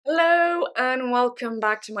and welcome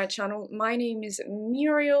back to my channel. My name is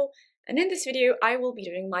Muriel, and in this video I will be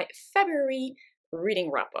doing my February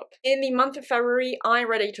reading wrap-up. In the month of February, I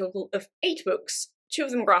read a total of 8 books, 2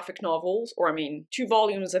 of them graphic novels, 2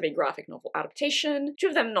 volumes of a graphic novel adaptation, 2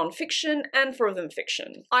 of them non-fiction, and 4 of them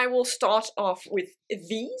fiction. I will start off with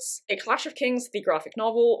these: A Clash of Kings, the graphic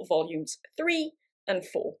novel, volumes 3 and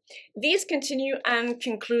 4. These continue and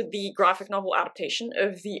conclude the graphic novel adaptation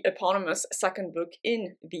of the eponymous second book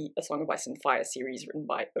in the A Song of Ice and Fire series, written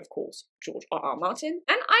by, of course, George R.R. Martin.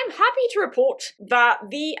 And I'm happy to report that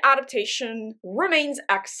the adaptation remains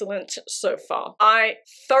excellent so far. I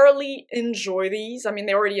thoroughly enjoy these. I mean,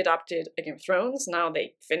 they already adapted A Game of Thrones, now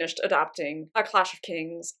they finished adapting A Clash of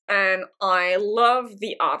Kings, and I love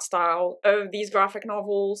the art style of these graphic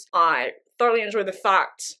novels. I thoroughly enjoy the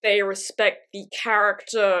fact they respect the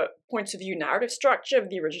character points of view narrative structure of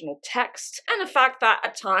the original text, and the fact that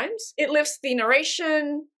at times it lifts the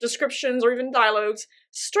narration, descriptions, or even dialogues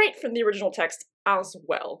straight from the original text as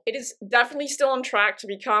well. It is definitely still on track to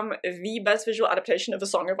become the best visual adaptation of A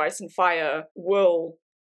Song of Ice and Fire will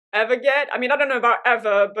ever get. I mean, I don't know about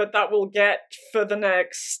ever, but that will get for the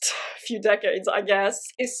next few decades, I guess.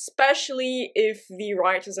 Especially if the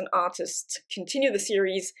writers and artists continue the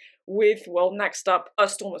series with, well, next up, A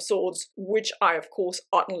Storm of Swords, which I, of course,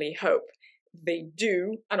 ardently hope they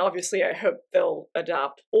do. And obviously, I hope they'll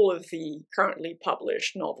adapt all of the currently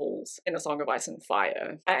published novels in A Song of Ice and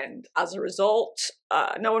Fire. And as a result,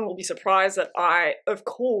 no one will be surprised that I, of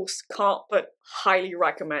course, can't but highly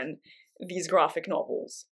recommend these graphic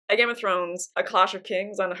novels. A Game of Thrones, A Clash of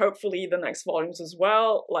Kings, and hopefully the next volumes as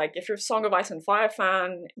well. Like, if you're a Song of Ice and Fire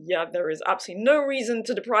fan, yeah, there is absolutely no reason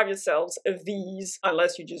to deprive yourselves of these,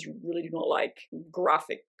 unless you just really do not like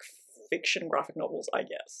graphic novels, I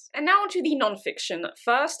guess. And now onto the non-fiction.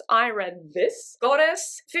 First, I read this: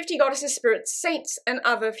 Goddess, 50 Goddesses, Spirits, Saints, and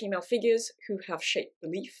Other Female Figures Who Have Shaped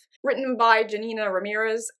Belief, written by Janina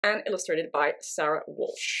Ramírez and illustrated by Sarah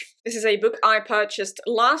Walsh. This is a book I purchased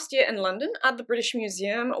last year in London at the British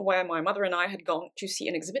Museum, where my mother and I had gone to see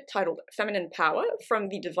an exhibit titled Feminine Power, From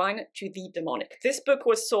the Divine to the Demonic. This book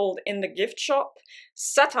was sold in the gift shop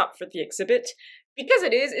set up for the exhibit, because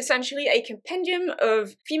it is essentially a compendium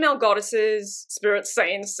of female goddesses, spirits,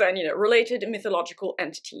 saints, and, related mythological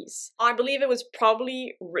entities. I believe it was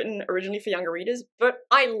probably written originally for younger readers, but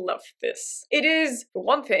I love this. It is, for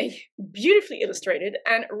one thing, beautifully illustrated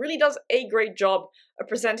and really does a great job of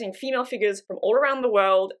presenting female figures from all around the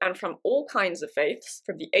world and from all kinds of faiths,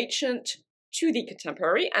 from the ancient to the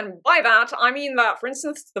contemporary. And by that, I mean that, for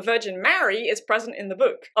instance, the Virgin Mary is present in the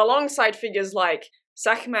book, alongside figures like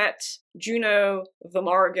Sekhmet, Juno, the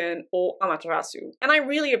Morrigan, or Amaterasu. And I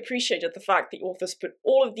really appreciated the fact the authors put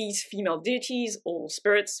all of these female deities, or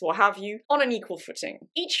spirits, what have you, on an equal footing.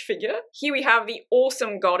 Each figure, here we have the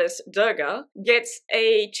awesome goddess Durga, gets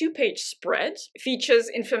a 2-page spread, features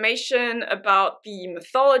information about the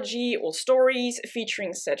mythology or stories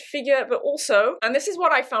featuring said figure, but also, and this is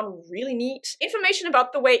what I found really neat, information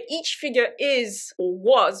about the way each figure is or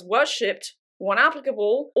was worshipped, when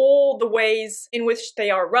applicable, or the ways in which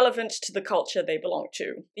they are relevant to the culture they belong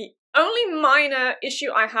to. The only minor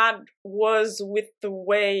issue I had was with the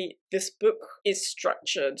way this book is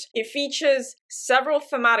structured. It features several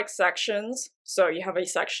thematic sections, so you have a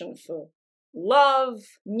section for love,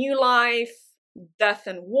 new life, death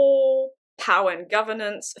and war, power and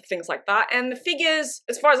governance, things like that, and the figures,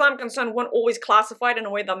 as far as I'm concerned, weren't always classified in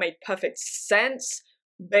a way that made perfect sense,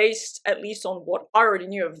 based at least on what I already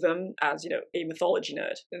knew of them as, a mythology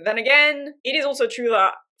nerd. Then again, it is also true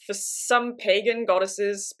that for some pagan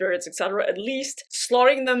goddesses, spirits, etc., at least,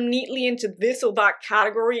 slotting them neatly into this or that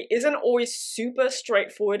category isn't always super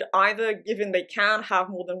straightforward either, given they can have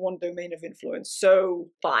more than one domain of influence. So,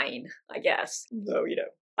 fine, I guess. Though,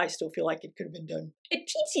 I still feel like it could have been done a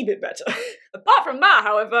teensy bit better. Apart from that,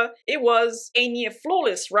 however, it was a near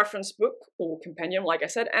flawless reference book, or compendium, like I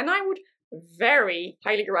said, and I would very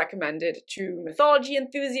highly recommended to mythology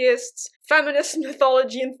enthusiasts, feminist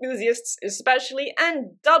mythology enthusiasts especially,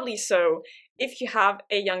 and doubly so if you have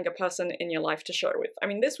a younger person in your life to share with. I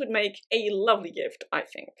mean, this would make a lovely gift, I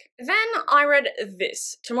think. Then I read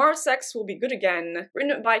this, Tomorrow's Sex Will Be Good Again,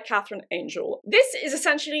 written by Katherine Angel. This is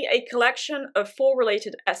essentially a collection of 4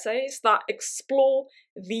 related essays that explore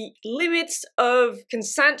the limits of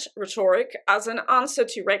consent rhetoric as an answer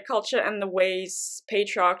to rape culture and the ways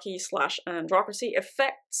patriarchy / androcracy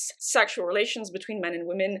affects sexual relations between men and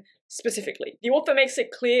women, specifically. The author makes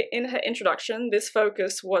it clear in her introduction this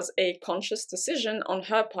focus was a conscious decision on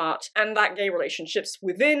her part, and that gay relationships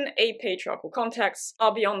within a patriarchal context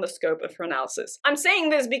are beyond the scope of her analysis. I'm saying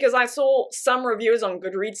this because I saw some reviewers on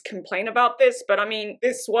Goodreads complain about this, but I mean,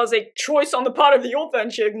 this was a choice on the part of the author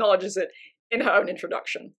and she acknowledges it in her own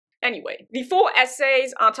introduction. Anyway, the 4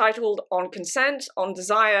 essays are titled On Consent, On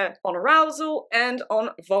Desire, On Arousal, and On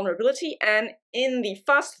Vulnerability, and in the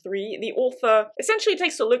first 3, the author essentially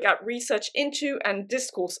takes a look at research into and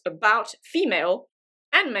discourse about female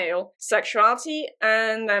and male sexuality,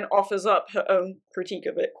 and then offers up her own critique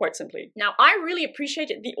of it, quite simply. Now, I really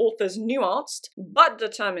appreciated the author's nuanced but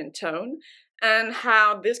determined tone, and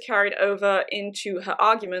how this carried over into her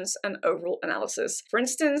arguments and overall analysis. For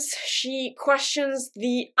instance, she questions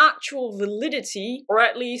the actual validity, or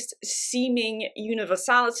at least seeming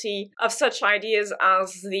universality, of such ideas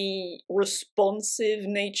as the responsive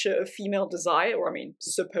nature of female desire, or I mean,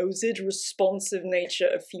 supposed responsive nature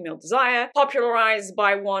of female desire, popularized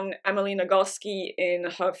by one Emily Nagoski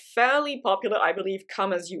in her fairly popular, I believe,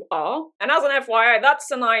 Come As You Are. And as an FYI,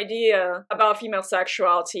 that's an idea about female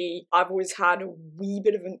sexuality I've always had a wee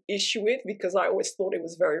bit of an issue with because I always thought it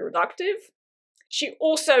was very reductive. She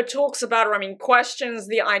also talks about, or I mean, questions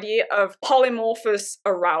the idea of polymorphous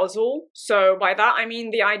arousal. So by that I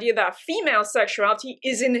mean the idea that female sexuality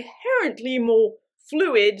is inherently more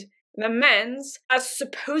fluid than men's, as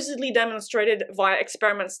supposedly demonstrated via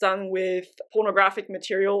experiments done with pornographic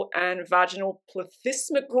material and vaginal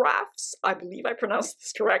plethysmographs, I believe I pronounced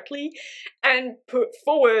this correctly, and put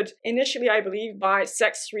forward initially, I believe, by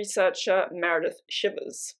sex researcher Meredith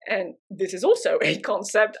Shivers. And this is also a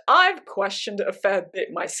concept I've questioned a fair bit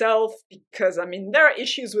myself, because I mean, there are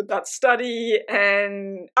issues with that study,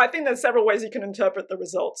 and I think there's several ways you can interpret the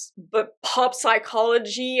results. But pop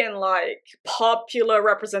psychology and like popular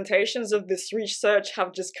representation of this research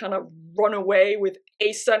have just kind of run away with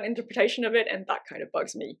a certain interpretation of it, and that kind of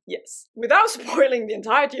bugs me, yes. Without spoiling the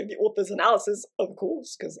entirety of the author's analysis, of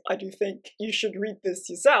course, because I do think you should read this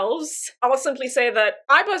yourselves, I will simply say that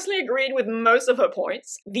I personally agreed with most of her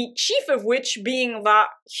points, the chief of which being that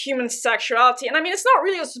human sexuality, and I mean, it's not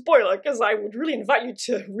really a spoiler, because I would really invite you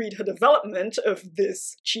to read her development of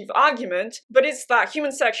this chief argument, but it's that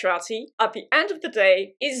human sexuality, at the end of the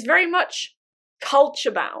day, is very much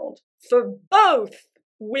culture-bound for both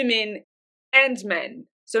women and men.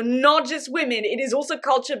 So not just women, it is also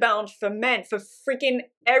culture-bound for men, for freaking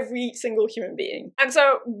every single human being. And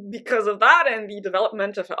so, because of that and the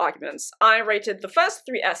development of her arguments, I rated the first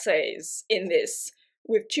 3 essays in this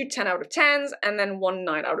with 2 10 out of 10s and then 1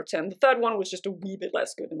 9 out of 10. The third one was just a wee bit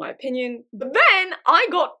less good in my opinion. But then I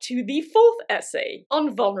got to the 4th essay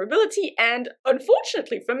on vulnerability, and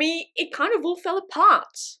unfortunately for me, it kind of all fell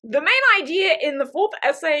apart. The main idea in the 4th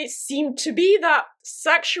essay seemed to be that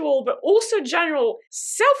sexual but also general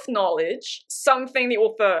self-knowledge, something the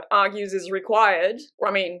author argues is required, or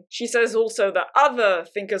I mean, she says also that other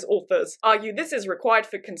thinkers, authors, argue this is required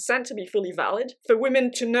for consent to be fully valid, for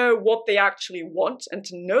women to know what they actually want and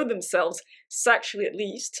to know themselves, sexually at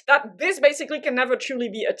least, that this basically can never truly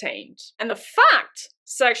be attained. And the fact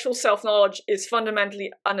sexual self-knowledge is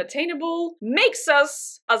fundamentally unattainable makes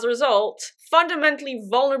us, as a result, fundamentally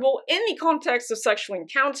vulnerable in the context of sexual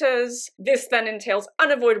encounters. This then entails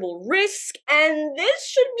unavoidable risk, and this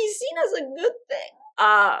should be seen as a good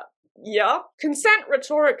thing. Yeah. Consent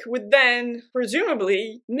rhetoric would then,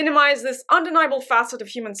 presumably, minimize this undeniable facet of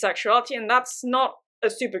human sexuality, and that's not a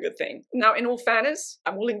super good thing. Now, in all fairness,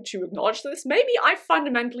 I'm willing to acknowledge this. Maybe I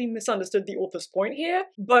fundamentally misunderstood the author's point here,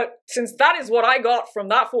 but since that is what I got from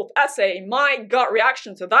that 4th essay, my gut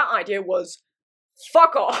reaction to that idea was,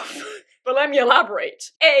 fuck off. But let me elaborate.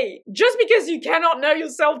 A, just because you cannot know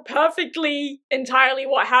yourself perfectly, entirely,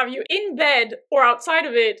 what have you, in bed or outside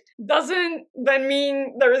of it, doesn't then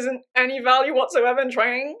mean there isn't any value whatsoever in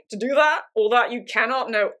trying to do that, or that you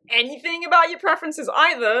cannot know anything about your preferences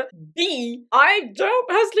either. B, I don't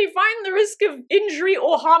personally find the risk of injury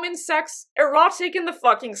or harm in sex erotic in the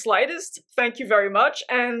fucking slightest. Thank you very much.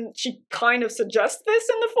 And she kind of suggests this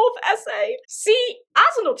in the 4th essay. C,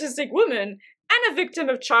 as an autistic woman, and a victim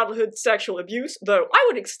of childhood sexual abuse, though I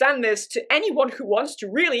would extend this to anyone who wants to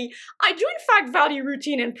really, I do in fact value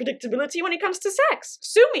routine and predictability when it comes to sex.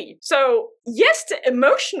 Sue me. So, yes to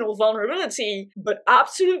emotional vulnerability, but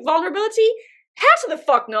absolute vulnerability? Hell to the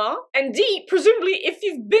fuck nah. And D, presumably if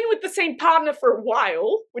you've been with the same partner for a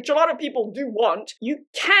while, which a lot of people do want, you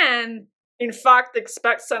can in fact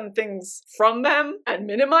expect some things from them and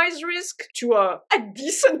minimize risk to a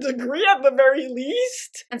decent degree at the very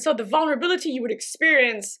least. And so the vulnerability you would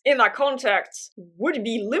experience in that context would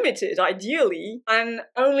be limited, ideally, and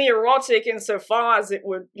only erotic insofar as it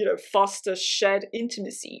would, foster shared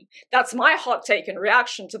intimacy. That's my hot take and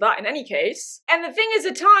reaction to that in any case. And the thing is,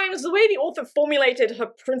 at times, the way the author formulated her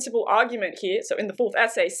principal argument here, so in the 4th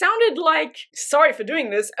essay, sounded like, sorry for doing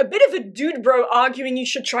this, a bit of a dude bro arguing you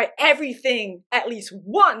should try everything at least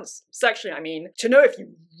once, sexually I mean, to know if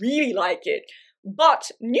you really like it. But,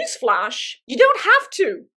 newsflash, you don't have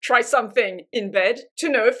to try something in bed to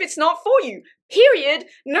know if it's not for you. Period.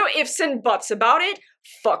 No ifs and buts about it.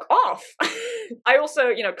 Fuck off. I also,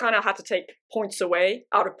 kind of had to take points away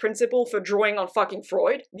out of principle for drawing on fucking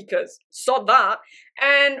Freud, because sod that.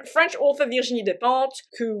 And French author Virginie Despentes,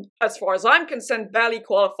 who, as far as I'm concerned, barely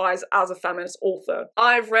qualifies as a feminist author.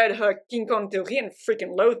 I've read her King Kong theory and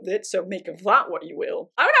freaking loathed it, so make of that what you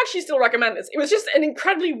will. I would actually still recommend this. It was just an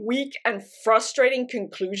incredibly weak and frustrating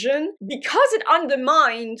conclusion because it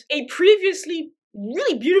undermined a previously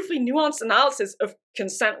really beautifully nuanced analysis of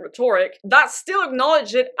consent rhetoric that still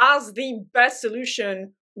acknowledged it as the best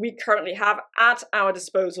solution we currently have at our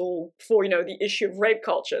disposal for, the issue of rape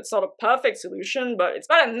culture. It's not a perfect solution, but it's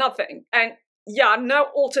better than nothing. And yeah, no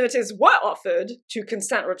alternatives were offered to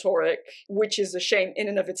consent rhetoric, which is a shame in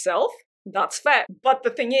and of itself. That's fair. But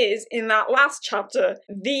the thing is, in that last chapter,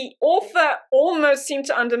 the author almost seemed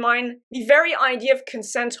to undermine the very idea of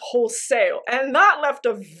consent wholesale, and that left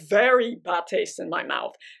a very bad taste in my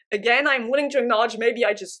mouth. Again, I'm willing to acknowledge maybe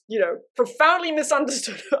I just, profoundly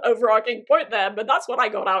misunderstood the overarching point there, but that's what I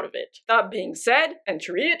got out of it. That being said, and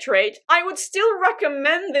to reiterate, I would still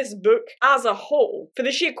recommend this book as a whole for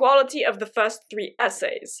the sheer quality of the first 3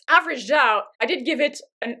 essays. Averaged out, I did give it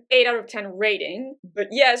an 8 out of 10 rating, but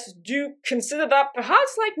yes, do consider that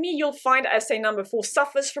perhaps like me, you'll find essay number 4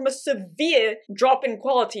 suffers from a severe drop in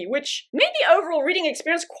quality, which made the overall reading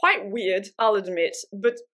experience quite weird, I'll admit,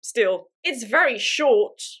 but still, it's very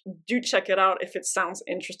short. Do check it out if it sounds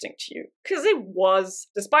interesting to you. Because it was,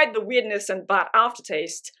 despite the weirdness and bad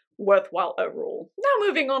aftertaste, worthwhile overall. Now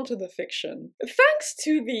moving on to the fiction. Thanks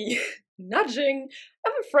to the nudging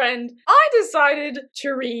of a friend, I decided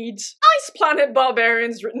to read Ice Planet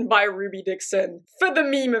Barbarians written by Ruby Dixon for the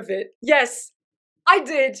meme of it. Yes, I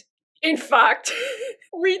did, in fact,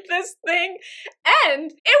 read this thing,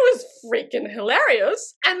 and it was freaking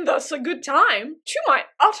hilarious, and thus a good time, to my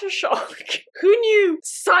utter shock. Who knew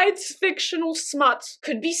science fictional smut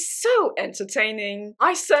could be so entertaining?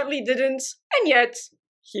 I certainly didn't, and yet,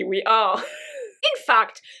 here we are. In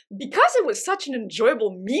fact, because it was such an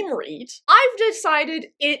enjoyable meme read, I've decided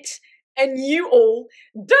it and you all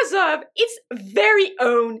deserve its very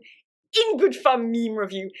own In Good Fun meme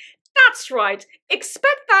review. That's right,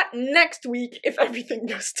 expect that next week if everything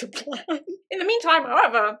goes to plan. In the meantime,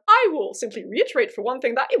 however, I will simply reiterate for one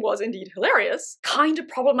thing that it was indeed hilarious, kind of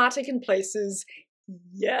problematic in places,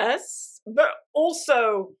 yes, but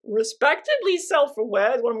also respectably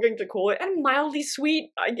self-aware is what I'm going to call it, and mildly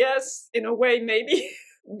sweet, I guess, in a way maybe.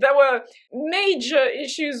 There were major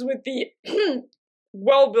issues with the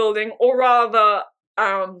world building, or rather,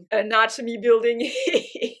 anatomy building.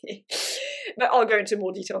 But I'll go into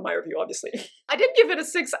more detail in my review, obviously. I did give it a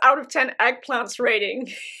 6 out of 10 eggplants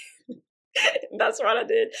rating. That's right, I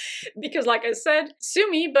did. Because like I said, sue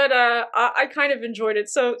me, but I kind of enjoyed it,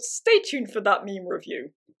 so stay tuned for that meme review,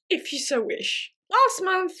 if you so wish. Last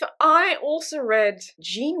month, I also read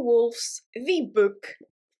Jean Wolfe's The Book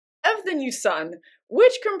of the New Sun,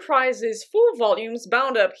 which comprises 4 volumes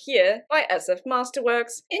bound up here by SF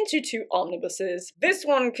Masterworks into 2 omnibuses. This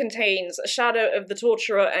one contains Shadow of the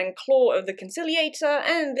Torturer and Claw of the Conciliator,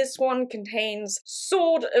 and this one contains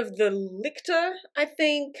Sword of the Lictor, I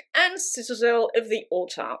think, and Citadel of the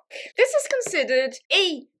Autarch. This is considered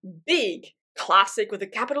a big classic with a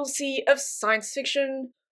capital C of science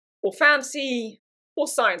fiction, or fantasy, or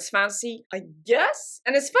science fantasy, I guess,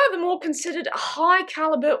 and is furthermore considered a high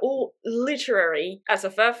caliber or literary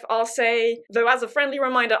SFF, I'll say, though as a friendly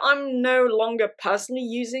reminder, I'm no longer personally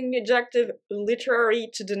using the adjective literary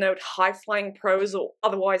to denote high-flying prose or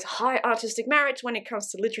otherwise high artistic merit when it comes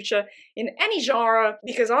to literature in any genre,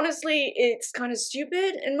 because honestly, it's kind of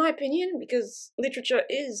stupid in my opinion, because literature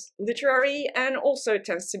is literary and also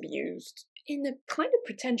tends to be used in a kind of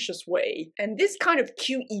pretentious way, and this kind of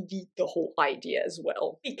QED'd the whole idea as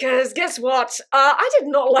well. Because guess what? I did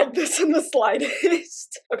not like this in the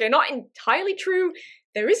slightest. Okay, not entirely true.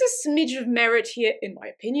 There is a smidge of merit here in my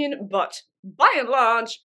opinion, but by and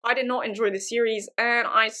large, I did not enjoy the series, and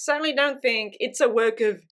I certainly don't think it's a work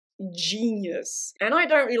of genius. And I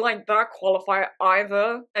don't really like that qualifier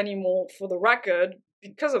either anymore, for the record,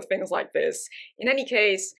 because of things like this. In any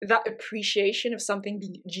case, that appreciation of something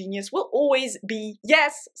being genius will always be,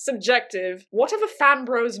 yes, subjective, whatever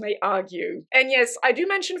fanbros may argue. And yes, I do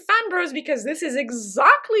mention fanbros because this is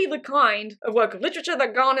exactly the kind of work of literature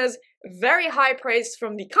that garners very high praise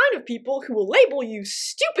from the kind of people who will label you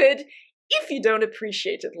stupid if you don't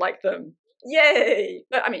appreciate it like them. Yay!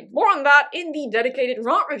 But I mean, more on that in the dedicated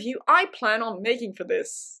rant review I plan on making for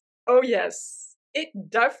this. Oh yes, it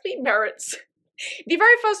definitely merits the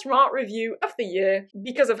very first rant review of the year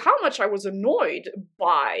because of how much I was annoyed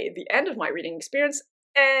by the end of my reading experience,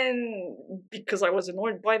 and because I was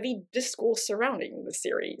annoyed by the discourse surrounding the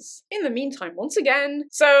series. In the meantime, once again,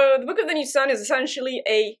 so the Book of the New Sun is essentially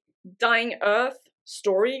a dying Earth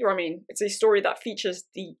story, or I mean, it's a story that features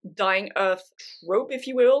the dying Earth trope, if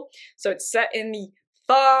you will. So it's set in the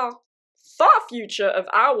far future of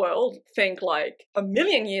our world, think like a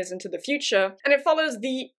million years into the future, and it follows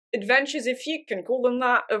the adventures, if you can call them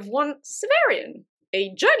that, of one Severian,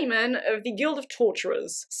 a journeyman of the Guild of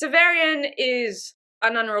Torturers. Severian is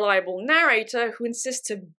an unreliable narrator who insists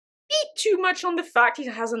to beat too much on the fact he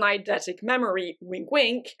has an eidetic memory, wink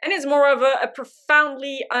wink, and is moreover a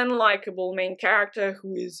profoundly unlikable main character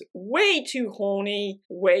who is way too horny,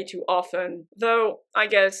 way too often, though I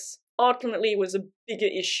guess ultimately was a bigger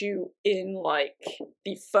issue in, like,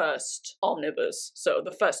 the first omnibus, so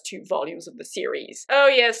the first 2 volumes of the series. Oh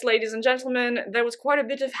yes, ladies and gentlemen, there was quite a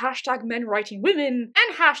bit of hashtag men writing women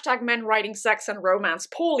and hashtag men writing sex and romance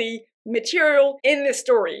poorly material in this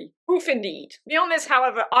story. Oof indeed. Beyond this,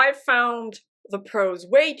 however, I've found the prose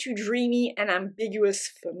way too dreamy and ambiguous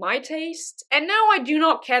for my taste. And no, I do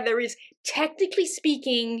not care. There is, technically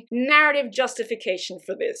speaking, narrative justification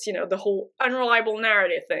for this. You know, the whole unreliable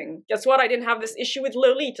narrative thing. Guess what? I didn't have this issue with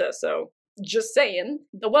Lolita, so just saying.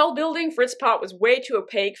 The world building for its part was way too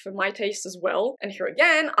opaque for my taste as well. And here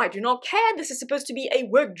again, I do not care. This is supposed to be a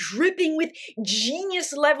work dripping with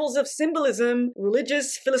genius levels of symbolism,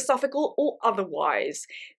 religious, philosophical, or otherwise.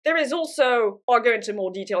 There is also, I'll go into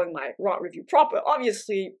more detail in my rant review proper,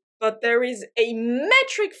 obviously, but there is a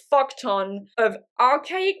metric fuck ton of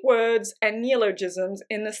archaic words and neologisms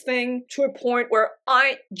in this thing to a point where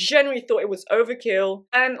I genuinely thought it was overkill.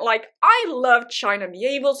 And like, I love China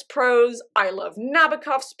Miéville's prose, I love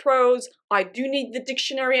Nabokov's prose, I do need the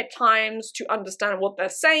dictionary at times to understand what they're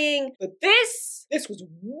saying, but this was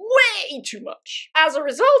way too much. As a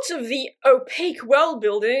result of the opaque world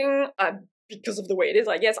building, because of the way it is,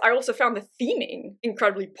 I guess, I also found the theming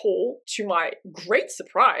incredibly poor, to my great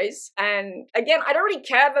surprise. And again, I don't really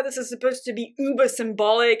care that this is supposed to be uber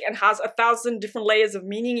symbolic and has 1,000 different layers of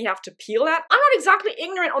meaning you have to peel at. I'm not exactly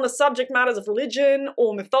ignorant on the subject matters of religion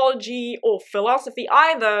or mythology or philosophy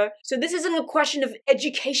either, so this isn't a question of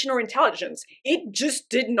education or intelligence. It just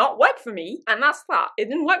did not work for me, and that's that. It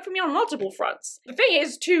didn't work for me on multiple fronts. The thing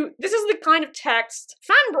is, too, this is the kind of text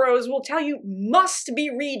fanbros will tell you must be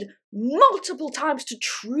read multiple times to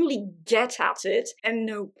truly get at it, and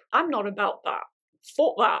nope, I'm not about that.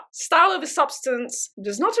 Fuck that. Style over substance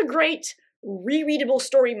does not a great rereadable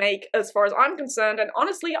story make as far as I'm concerned, and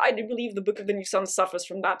honestly, I do believe the Book of the New Sun suffers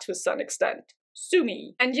from that to a certain extent. Sue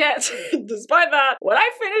me. And yet, despite that, when I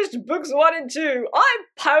finished books 1 and 2, I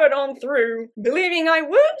powered on through, believing I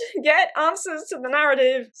would get answers to the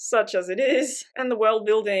narrative, such as it is, and the world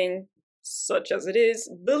building, such as it is,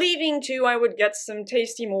 believing too I would get some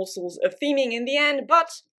tasty morsels of theming in the end,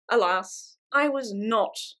 but alas, I was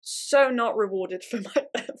not rewarded for my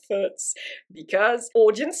efforts, because,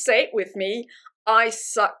 audience say it with me, I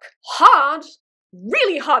suck hard,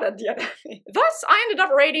 really hard at the end. Thus, I ended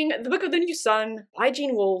up rating The Book of the New Sun by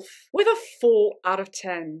Gene Wolfe with a 4 out of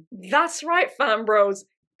 10. That's right, fanbros,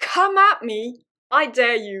 come at me, I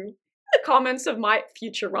dare you. The comments of my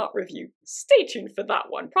future rant review. Stay tuned for that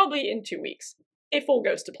one, probably in 2 weeks, if all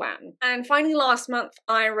goes to plan. And finally, last month,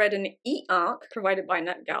 I read an e-arc provided by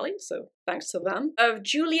NetGalley, so thanks to them, of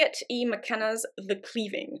Juliet E. Mckenna's The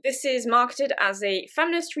Cleaving. This is marketed as a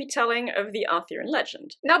feminist retelling of the Arthurian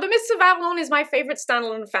legend. Now, The Mists of Avalon is my favorite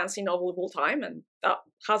standalone fantasy novel of all time, and that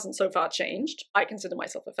hasn't so far changed. I consider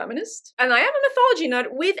myself a feminist. And I am a mythology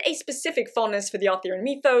nerd with a specific fondness for the Arthurian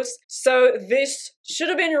mythos, so this should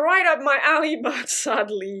have been right up my alley, but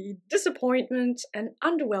sadly, disappointment and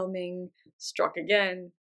underwhelming struck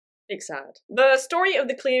again. Big sad. The story of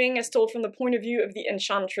The Cleaving is told from the point of view of the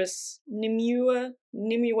enchantress Nimue,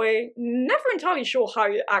 Nimue, never entirely sure how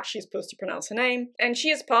you're actually supposed to pronounce her name, and she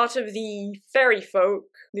is part of the fairy folk,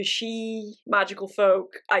 the she magical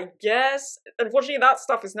folk, I guess. Unfortunately, that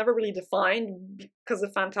stuff is never really defined because the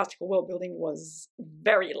fantastical world building was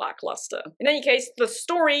very lackluster. In any case, the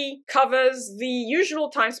story covers the usual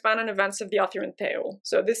time span and events of the Arthurian tale.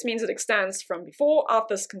 So this means it extends from before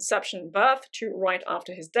Arthur's conception and birth to right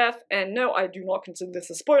after his death, and no, I do not consider this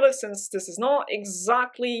a spoiler since this is not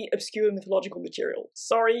exactly obscure mythological material.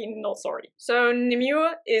 Sorry, not sorry. So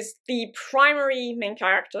Nimue is the primary main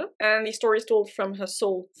character, and the story is told from her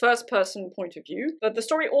sole first-person point of view, but the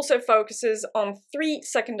story also focuses on 3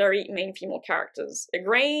 secondary main female characters: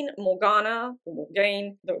 Igraine, Morgana, or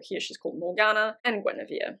Morgaine, though here she's called Morgana, and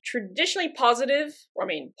Guinevere. Traditionally positive, or I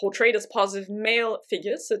mean portrayed as positive male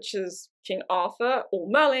figures such as King Arthur or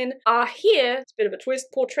Merlin are here, it's a bit of a twist,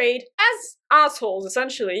 portrayed as assholes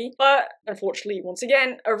essentially, but unfortunately once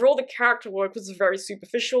again, overall the character work was very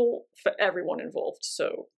superficial for everyone involved,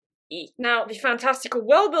 so Now, the fantastical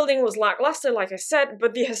world building was lackluster, like I said,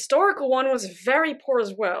 but the historical one was very poor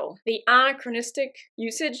as well. The anachronistic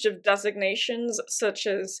usage of designations such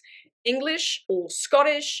as English or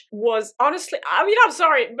Scottish was honestly, I mean, I'm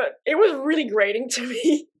sorry, but it was really grating to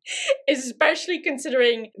me. Especially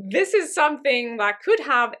considering this is something that could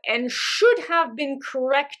have and should have been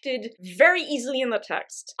corrected very easily in the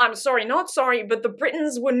text. I'm sorry, not sorry, but the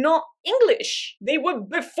Britons were not English. They were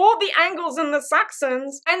before the Angles and the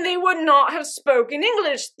Saxons, and they would not have spoken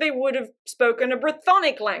English. They would have spoken a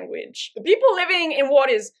Brythonic language. The people living in what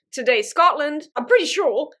is today Scotland, I'm pretty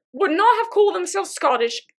sure, would not have called themselves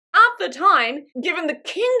Scottish at the time, given the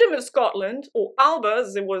Kingdom of Scotland, or Alba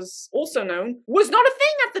as it was also known, was not a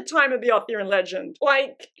thing at the time of the Arthurian legend.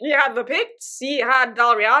 Like, you had the Picts, you had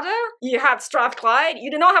Dalriada, you had Strathclyde,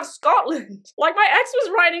 you did not have Scotland. Like, my ex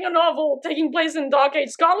was writing a novel taking place in Dark Age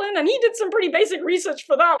Scotland, and he did some pretty basic research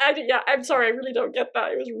for that. Yeah, I'm sorry, I really don't get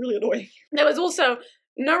that. It was really annoying. There was also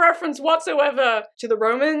no reference whatsoever to the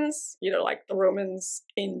Romans, you know, like the Romans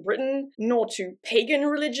in Britain, nor to pagan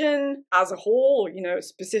religion as a whole, or, you know,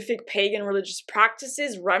 specific pagan religious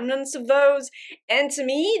practices, remnants of those. And to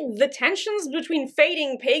me, the tensions between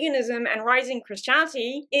fading paganism and rising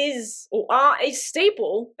Christianity is, or are, a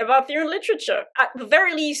staple of Arthurian literature. At the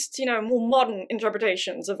very least, you know, more modern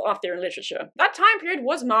interpretations of Arthurian literature. That time period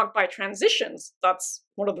was marked by transitions. That's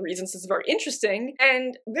one of the reasons it's very interesting,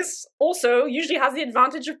 and this also usually has the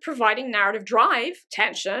advantage of providing narrative drive,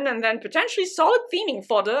 tension, and then potentially solid theming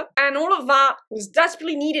fodder, and all of that was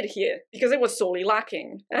desperately needed here, because it was sorely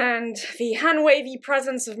lacking. And the hand-wavy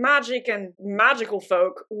presence of magic and magical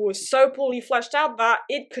folk was so poorly fleshed out that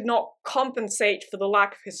it could not compensate for the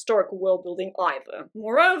lack of historical world-building either.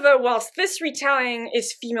 Moreover, whilst this retelling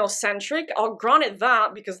is female-centric, I'll grant it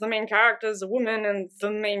that, because the main character is a woman and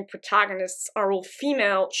the main protagonists are all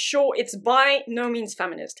female, sure, it's by no means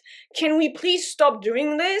feminist. Can we please stop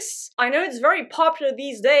doing this? I know it's very popular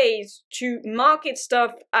these days to market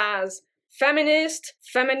stuff as feminist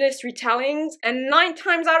retellings, and 9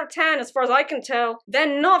 times out of 10, as far as I can tell,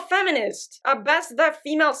 they're not feminist. At best, they're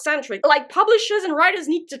female-centric. Like, publishers and writers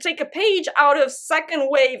need to take a page out of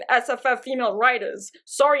second-wave SFF female writers.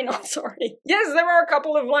 Sorry, not sorry. Yes, there are a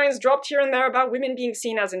couple of lines dropped here and there about women being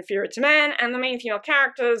seen as inferior to men, and the main female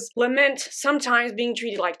characters lament sometimes being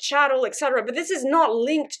treated like chattel, etc., but this is not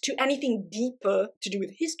linked to anything deeper to do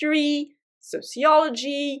with history,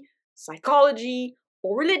 sociology, psychology,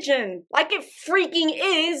 or religion, like it freaking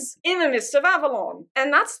is in the midst of Avalon.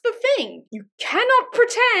 And that's the thing. You cannot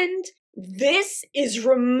pretend this is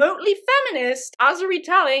remotely feminist as a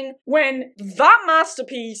retelling when that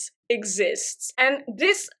masterpiece exists. And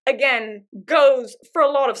this, again, goes for a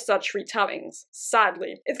lot of such retellings,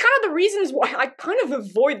 sadly. It's kind of the reasons why I kind of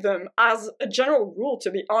avoid them as a general rule, to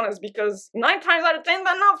be honest, because 9 times out of 10,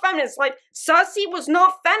 they're not feminist. Like, Cersei was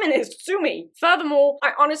not feminist, sue me. Furthermore,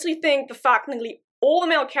 I honestly think the fact nearly all the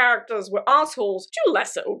male characters were assholes, to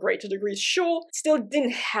lesser or greater degrees, sure, still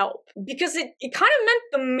didn't help. Because it kind of meant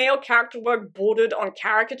the male character work bordered on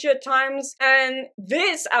caricature at times, and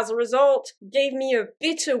this, as a result, gave me a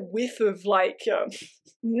bitter whiff of, like,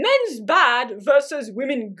 men's bad versus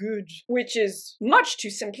women good, which is much too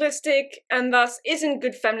simplistic, and thus isn't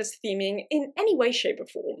good feminist theming in any way, shape, or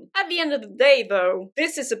form. At the end of the day, though,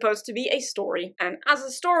 this is supposed to be a story, and as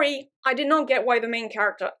a story, I did not get why the main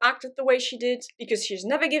character acted the way she did, because she's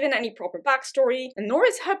never given any proper backstory, and nor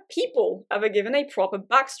is her people ever given a proper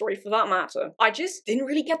backstory for that matter. I just didn't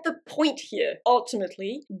really get the point here.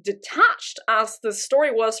 Ultimately, detached as the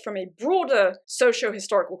story was from a broader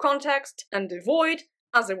socio-historical context, and devoid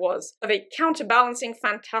as it was, of a counterbalancing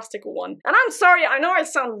fantastical one. And I'm sorry, I know I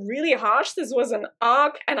sound really harsh, this was an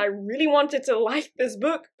arc and I really wanted to like this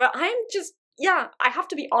book, but I'm just, yeah, I have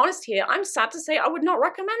to be honest here, I'm sad to say I would not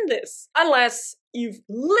recommend this. Unless you've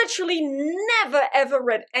literally never ever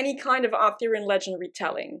read any kind of Arthurian legend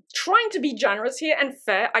retelling. Trying to be generous here and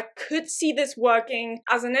fair, I could see this working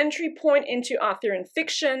as an entry point into Arthurian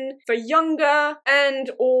fiction for younger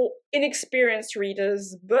and or inexperienced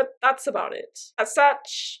readers, but that's about it. As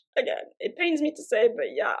such, again, it pains me to say, but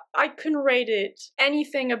yeah, I can rate it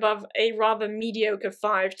anything above a rather mediocre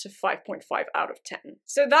 5 to 5.5 out of 10.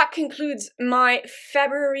 So that concludes my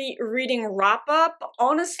February reading wrap-up.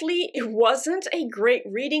 Honestly, it wasn't a great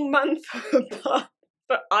reading month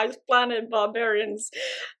for Ice Planet Barbarians.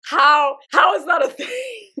 How is that a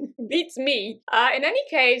thing? Beats me. In any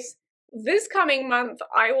case, this coming month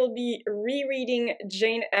I will be rereading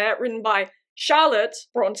Jane Eyre, written by Charlotte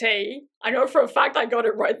Bronte. I know for a fact I got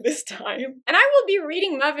it right this time. And I will be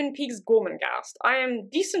reading Mervyn Peake's Gormenghast. I am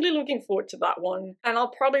decently looking forward to that one. And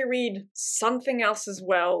I'll probably read something else as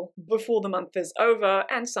well before the month is over,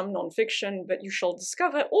 and some non-fiction, but you shall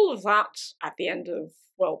discover all of that at the end of,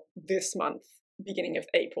 well, this month, beginning of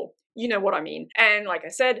April. You know what I mean. And like I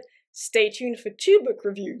said, stay tuned for 2 book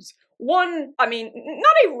reviews. One, I mean,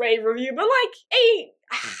 not a rave review, but like a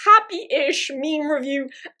happy-ish meme review,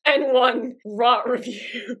 and one rot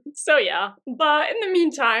review. So yeah, but in the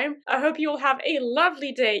meantime, I hope you all have a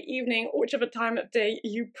lovely day, evening, or whichever time of day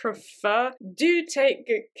you prefer. Do take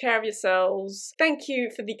good care of yourselves. Thank you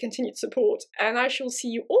for the continued support, and I shall see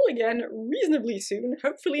you all again reasonably soon,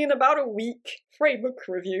 hopefully in about a week, for a book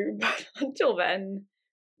review. But until then,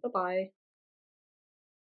 bye-bye.